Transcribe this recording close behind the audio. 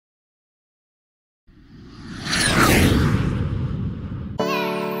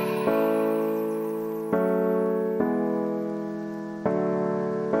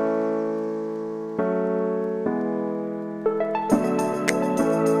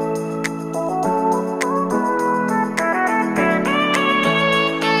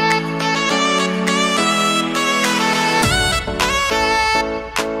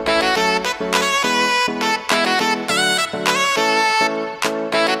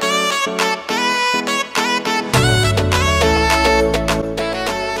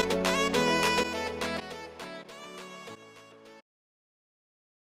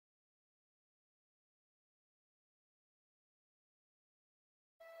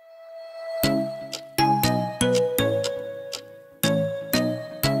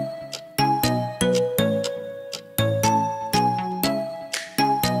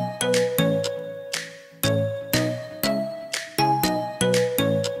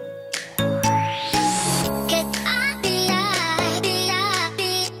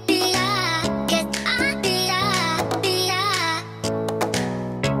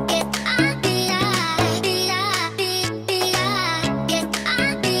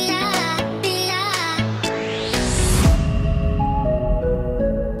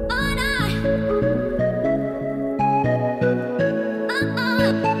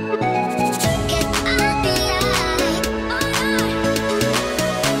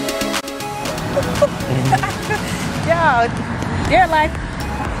Oh, they're like.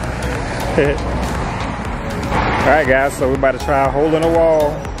 Alright guys, so we're about to try a hole in the wall,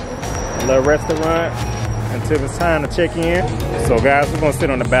 a little restaurant, until it's time to check in. So guys, we're gonna sit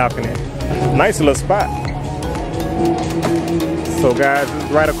on the balcony. Nice little spot. So guys,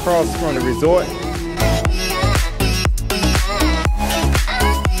 it's right across from the resort.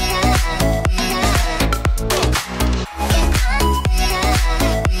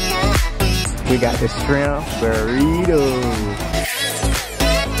 We got the shrimp burrito.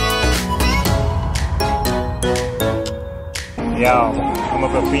 Y'all, I'm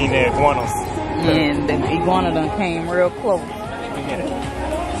up feeding the iguanas. And the iguana done came real close.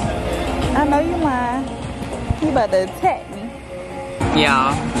 I know you lying. You about to attack me.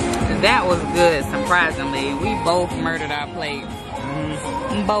 Y'all, that was good, surprisingly. We both murdered our plates.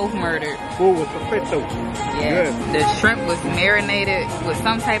 Both murdered. Food was perfecto. Yeah. Good. The shrimp was marinated with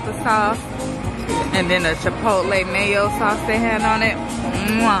some type of sauce. And then the chipotle mayo sauce they had on it.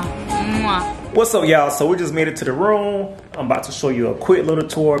 Mwah, mwah. What's up, y'all? So we just made it to the room. I'm about to show you a quick little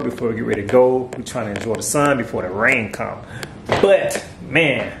tour before we get ready to go. We're trying to enjoy the sun before the rain comes. But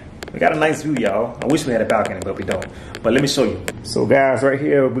man, we got a nice view, y'all. I wish we had a balcony, but we don't. But let me show you. So guys, right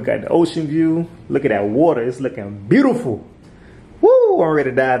here we got the ocean view. Look at that water. It's looking beautiful. Woo! I'm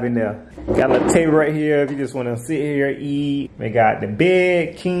ready to dive in there. Got a little table right here if you just want to sit here and eat. We got the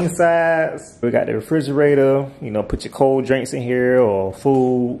bed, king size. We got the refrigerator. You know, put your cold drinks in here or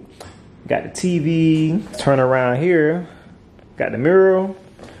food. Got the TV. Turn around here. Got the mirror.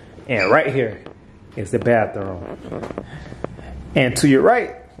 And right here is the bathroom. And to your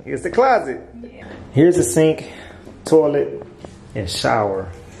right is the closet. Here's the sink, toilet, and shower.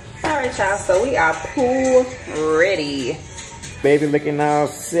 Alright y'all, so we are pool ready. Baby looking all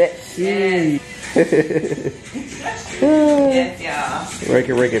sexy. Yes, y'all. Rake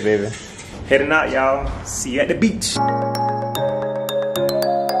it, baby. Heading out, y'all. See you at the beach.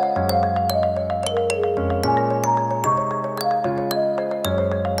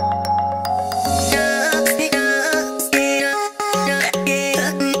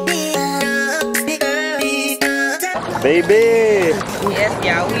 Baby. Yes,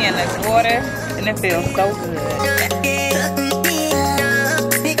 y'all. We in the water and it feels so good.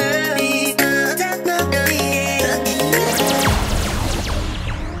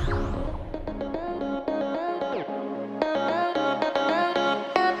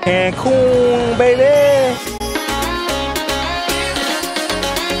 Cancun, baby.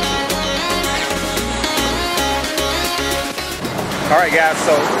 All right, guys.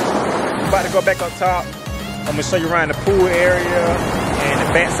 So we're about to go back up top. I'm gonna show you around the pool area and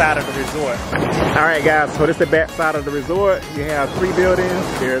the back side of the resort. All right, guys. So this is the back side of the resort. You have 3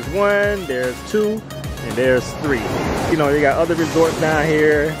 buildings. There's 1, there's 2, and there's 3. You know, you got other resorts down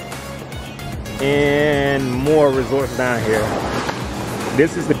here and more resorts down here.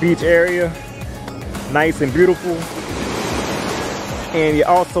 This is the beach area, nice and beautiful. And you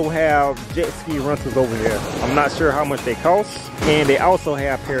also have jet ski rentals over here. I'm not sure how much they cost. And they also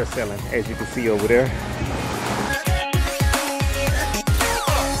have parasailing, as you can see over there.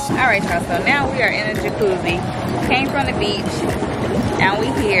 All right, y'all, so now we are in a jacuzzi. Came from the beach, now we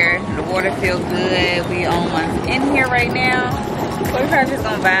here. The water feels good. We almost in here right now. We're probably just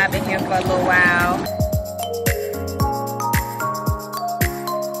gonna vibe in here for a little while.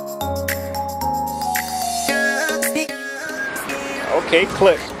 Okay,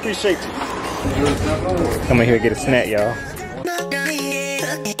 clutch. Appreciate you. Come in here and get a snack, y'all.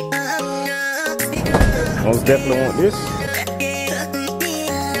 Most definitely want this.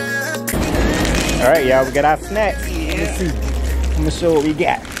 All right, y'all, we got our snacks. Let's see. I'm gonna show what we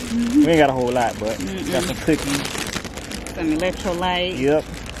got. We ain't got a whole lot, but got some cookies. Some electrolyte. Yep.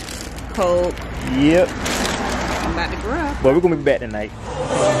 Coke. Yep. I'm about to grub. But we're gonna be back tonight.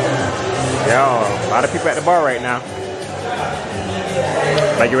 Y'all, a lot of people at the bar right now.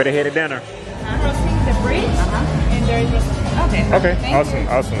 Like you ready to head to dinner? The bridge? And there's okay. Okay, awesome,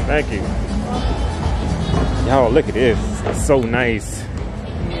 awesome. Thank you. Y'all, look at this. It's so nice.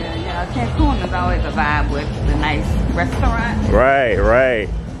 Yeah, Cancun is always a vibe with the nice restaurant. Right, right.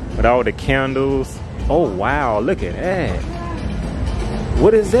 With all the candles. Oh, wow, look at that.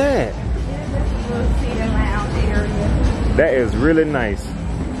 What is that? Little seating lounge area. That is really nice.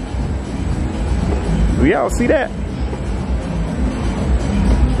 Do y'all see that?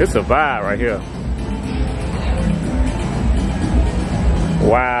 It's a vibe right here.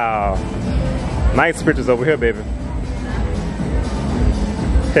 Wow. Nice pictures over here, baby.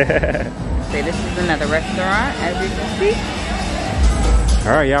 Okay, this is another restaurant, as you can see.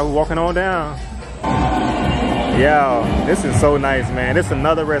 All right, y'all, we're walking on down. Yo, this is so nice, man. This is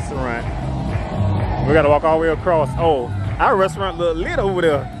another restaurant. We gotta walk all the way across. Oh, our restaurant look lit over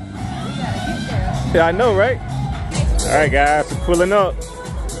there. Yeah, I know, right? All right, guys, we're pulling up.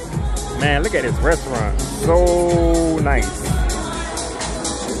 Man, look at this restaurant. So nice.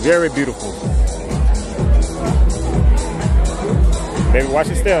 Very beautiful. Baby, watch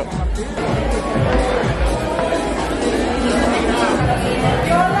your step.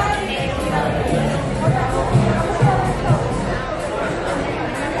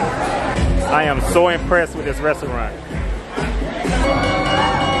 I am so impressed with this restaurant.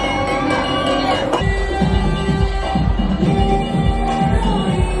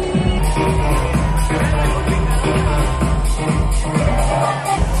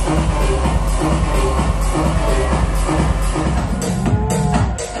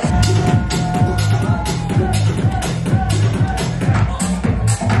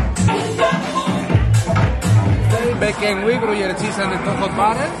 Bacon wiggle, you have cheese and the top of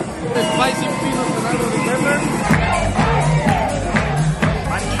butter. The spicy peanut banana with pepper.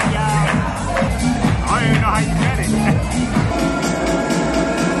 I don't even know how you get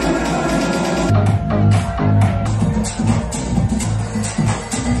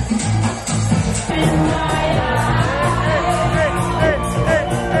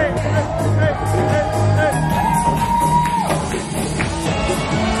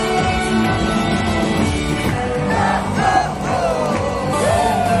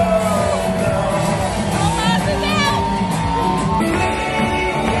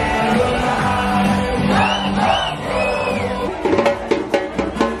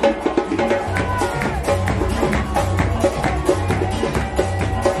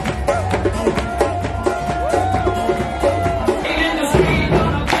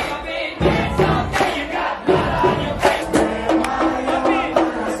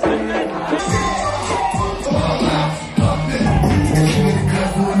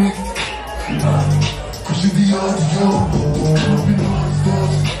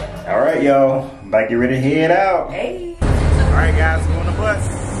Alright, y'all. About to get ready to head out. Hey. Alright, guys, we're on the bus.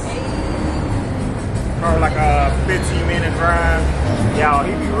 Probably like a 15-minute drive. Y'all,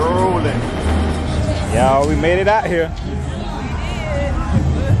 he be rolling. Y'all, we made it out here. We did.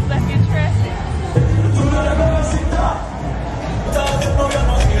 We were stuck in traffic.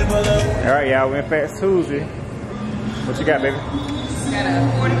 Alright, y'all, we're in Fat Susie. What you got, baby? Got a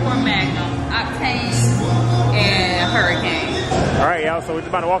 44 Magnum, Octane, and Hurricane. Alright, y'all, so we're just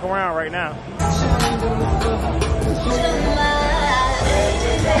about to walk around right now.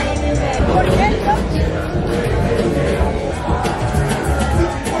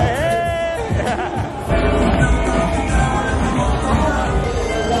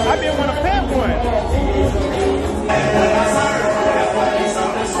 I didn't want to pet one.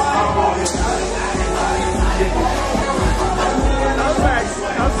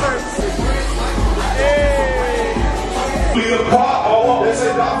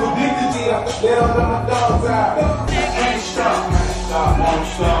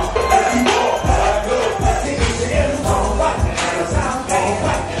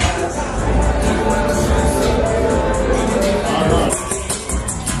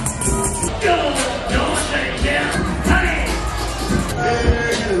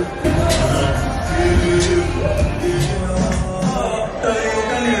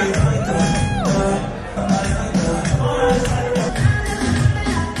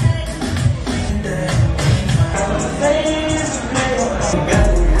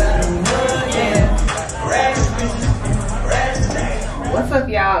 What's up,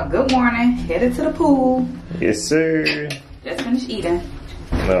 y'all? Good morning. Headed to the pool. Yes, sir. Just finished eating.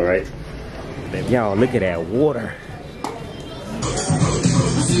 All right. Y'all, look at that water.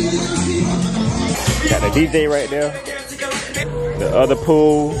 Got the DJ right there. The other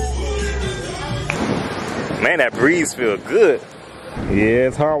pool. Man, that breeze feels good. Yeah,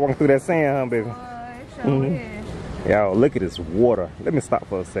 it's hard walking through that sand, huh, baby? Y'all, look at this water. Let me stop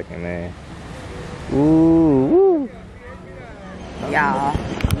for a second, man. Ooh, woo. Y'all,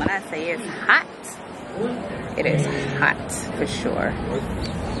 when I say it's hot, it is hot for sure.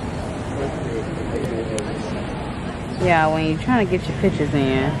 Yeah, when you're trying to get your pictures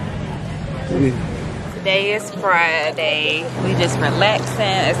in. Today is Friday. We just relaxing.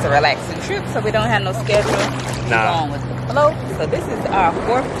 It's a relaxing trip, so we don't have no schedule. Nah. Going with the flow. So this is our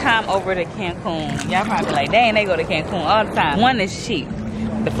 4th time over to Cancun. Y'all probably like, dang, they go to Cancun all the time. 1, is cheap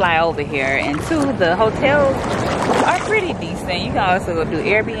to fly over here, and 2, the hotels are pretty decent. You can also go do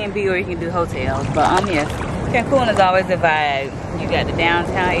Airbnb or you can do hotels. But yes, Cancun is always a vibe. You got the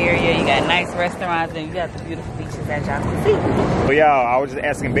downtown area, you got nice restaurants, and you got the beautiful beaches that y'all can see. But y'all, I was just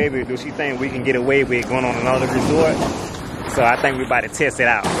asking baby, do she think we can get away with going on another resort? So I think we about to test it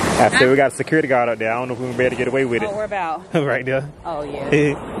out. I said we got a security guard up there. I don't know if we're gonna be able to get away with it. Oh, we're about. Right there. Oh, yeah.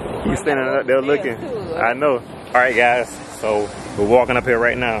 He's standing up there looking. Cool. I know. All right, guys. So we're walking up here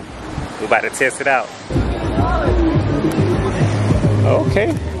right now. We're about to test it out. Okay.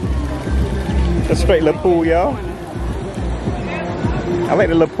 A straight little pool, y'all. I like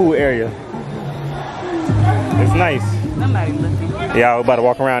the little pool area. It's nice. Somebody looking. Yeah, we're about to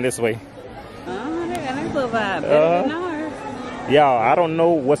walk around this way. Oh, they got a nice little vibe. Better than ours. Y'all, I don't know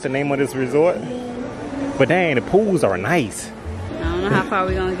what's the name of this resort, but dang, the pools are nice. I don't know how far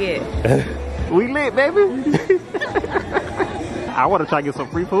we gonna get. We lit, baby. I want to try to get some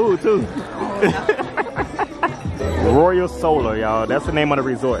free food too. Royal Solar, y'all. That's the name of the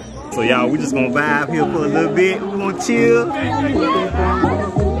resort. So y'all, we just gonna vibe here for a little bit. We're gonna chill.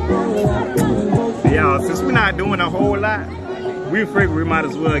 Y'all, since we're not doing a whole lot, we figured we might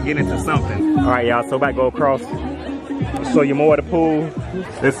as well get into something. All right, y'all, so about to go across. Show you more of the pool.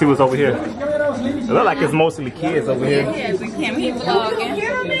 Let's see what's over here. It looks like it's mostly kids over here. Yeah, we can't be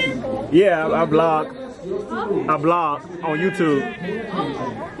vlogging. Yeah, I vlog on YouTube.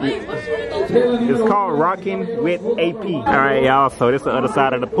 It's called Rockingwitha.p. All right, y'all. So this is the other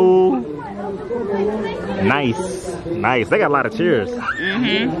side of the pool. Nice. They got a lot of chairs.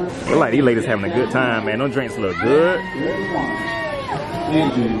 Look like these ladies having a good time, man. Those drinks look good.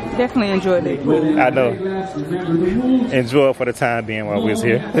 Definitely enjoyed it. I know. Enjoy it for the time being while we was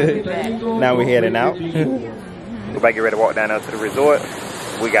here. Now we're heading out. We're about to get ready to walk down there to the resort.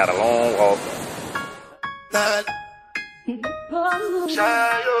 We got a long walk.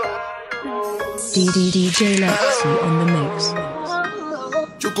 DJ Lexi on the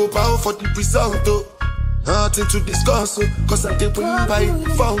mix. You go bow for the result, though. Nothing to discuss, cause I did win by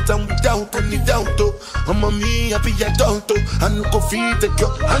default and without any doubt, though. I'm a me, I be a adult, though. I no go feed the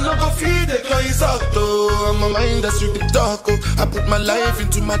girl, it's out, though. I'm a mind that's with the dark, oh. I put my life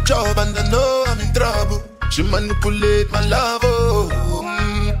into my job and I know I'm in trouble. She manipulate my love, oh.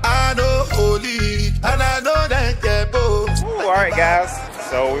 I know holy, and I know that get both. Alright, guys.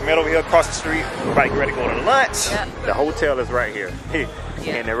 So we met over here across the street. We're about to get ready to go to lunch. Yep. The hotel is right here.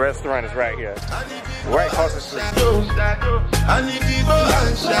 And the restaurant is right here. Right across the street.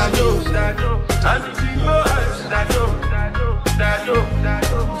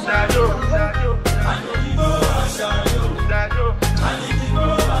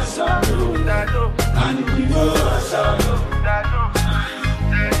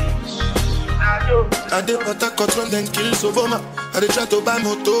 I did what I cut when them kills over my. I did try to buy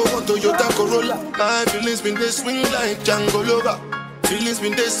moto, one Toyota Corolla. My feelings been they swing like Django Lover. Feelings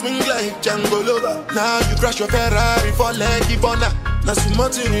been they swing like Django Lover. Now you crash your Ferrari for leggy bonner. Now some more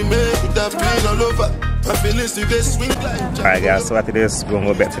to remain with that pain all over. My feelings been they swing like Django. Alright, guys, so after this, we're gonna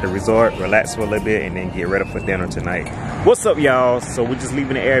go back to the resort, relax for a little bit, and then get ready for dinner tonight. What's up, y'all? So we're just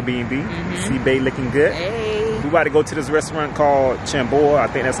leaving the Airbnb. See Bay looking good. We about to go to this restaurant called Chambao. I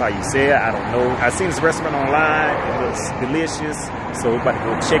think that's how you say it. I don't know. I seen this restaurant online. It looks delicious. So we're about to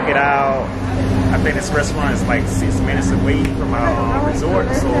go check it out. I think this restaurant is like 6 minutes away from our resort,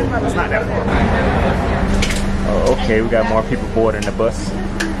 so it's not that far. Oh, okay, we got more people boarding the bus.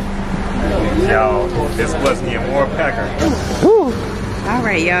 Y'all, this bus getting more packer. All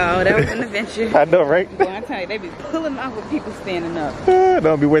right, y'all. That was an adventure. I know, right? Boy, I tell you, they be pulling off with people standing up.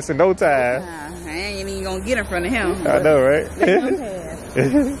 Don't be wasting no time. I ain't even gonna get in front of him. I know, right?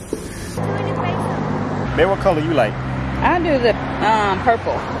 Babe, what color you like? I do the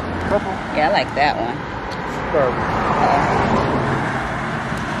purple. Purple? Yeah, I like that one. Purple.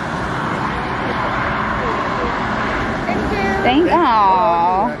 Thank you.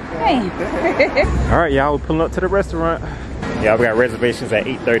 Hey. All right, y'all, we're pulling up to the restaurant. Y'all, we got reservations at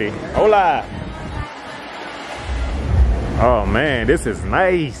 8:30. Hola! Oh man, this is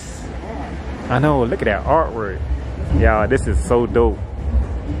nice. I know, look at that artwork. Y'all, this is so dope.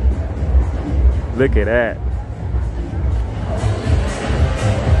 Look at that.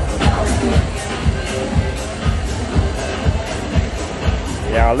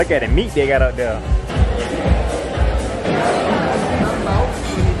 Y'all, look at the meat they got up there.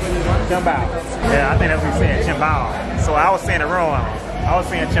 Chambao. Yeah, I think that's what he said, Chambao. So I was saying it wrong. I was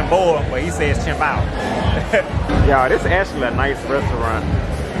saying Chambao, but he says Chambao. Y'all, this is actually a nice restaurant.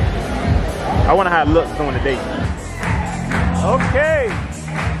 I wonder how it looks during the day. Okay.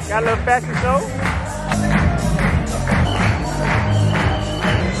 Got a little fashion show.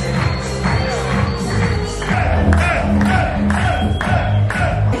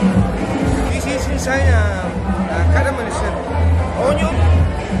 This is inside caramelization onion.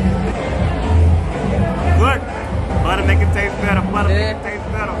 Look, butter make it taste better. Butter make it taste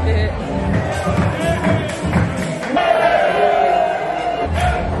better.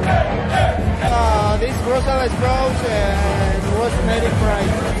 Rosa sprouts and rosemary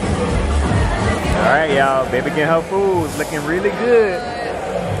fries. All right, y'all. Baby getting her food. It's looking really good.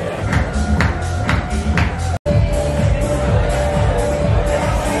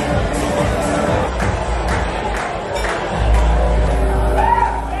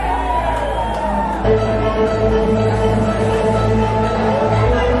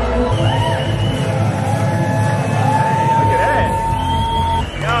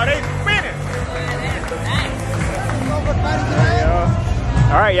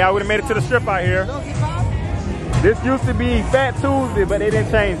 Alright, y'all, we done made it to the strip out here. This used to be Fat Tuesday, but they didn't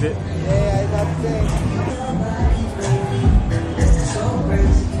change it. Yeah, I got changed.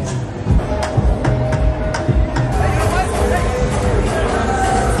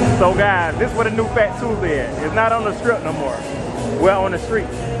 So guys, this is where the new Fat Tuesday is. It's not on the strip no more. We're on the street.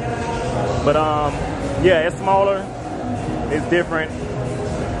 But yeah, it's smaller. It's different.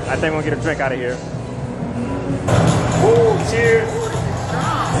 I think we'll get a drink out of here. Woo, cheers.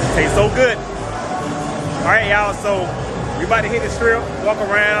 Tastes so good. All right, y'all, so we about to hit the strip, walk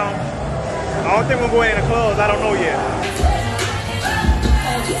around. I don't think we'll go in the clubs. I don't know yet.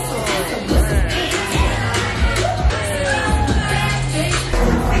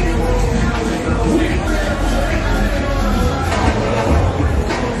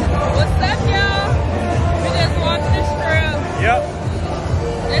 What's up, y'all? We just walked the strip. Yep.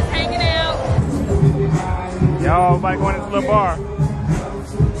 Just hanging out. Y'all about to go in this little bar.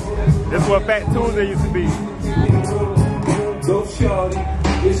 This is what Fat Tuesday used to be.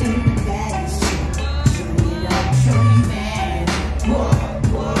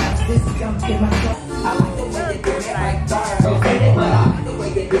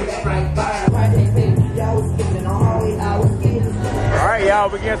 Alright, y'all,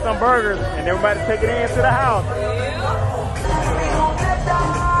 we getting some burgers and everybody take it into the house.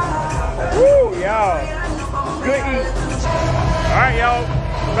 Woo, y'all. Good eat. Alright, y'all.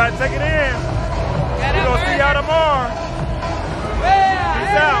 About to take it in. We're gonna see y'all tomorrow.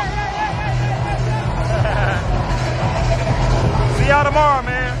 Peace out. See y'all tomorrow,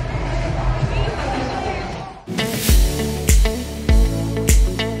 man.